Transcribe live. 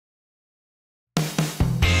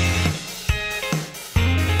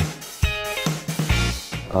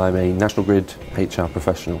I'm a National Grid HR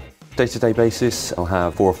professional. Day-to-day basis, I'll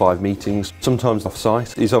have 4 or 5 meetings, sometimes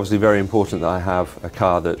off-site. It's obviously very important that I have a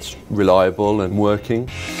car that's reliable and working.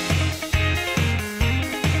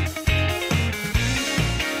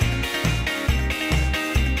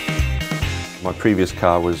 My previous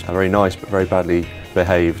car was a very nice but very badly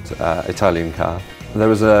behaved Italian car. There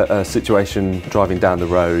was a situation driving down the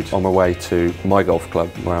road on my way to my golf club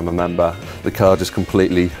where I'm a member. The car just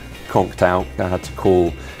completely conked out. I had to call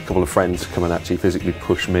a couple of friends to come and actually physically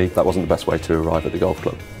push me. That wasn't the best way to arrive at the golf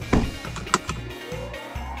club.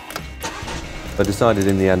 I decided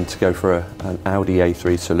in the end to go for an Audi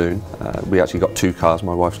A3 saloon. We actually got 2 cars,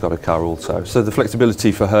 my wife's got a car also. So the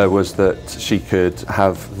flexibility for her was that she could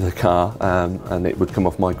have the car and it would come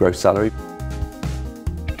off my gross salary.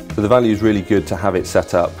 But the value is really good to have it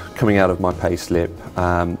set up, coming out of my pay slip.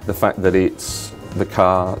 The fact that it's the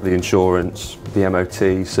car, the insurance, the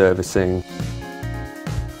MOT, servicing.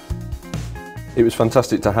 It was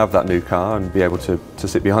fantastic to have that new car and be able to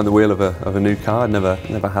sit behind the wheel of a new car. I'd never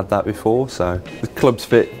had that before, so the clubs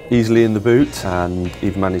fit easily in the boot, and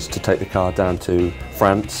even managed to take the car down to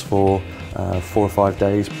France for 4 or 5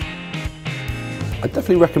 days. I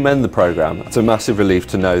definitely recommend the programme. It's a massive relief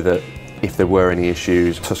to know that if there were any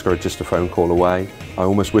issues, Tusker are just a phone call away. I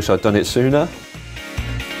almost wish I'd done it sooner.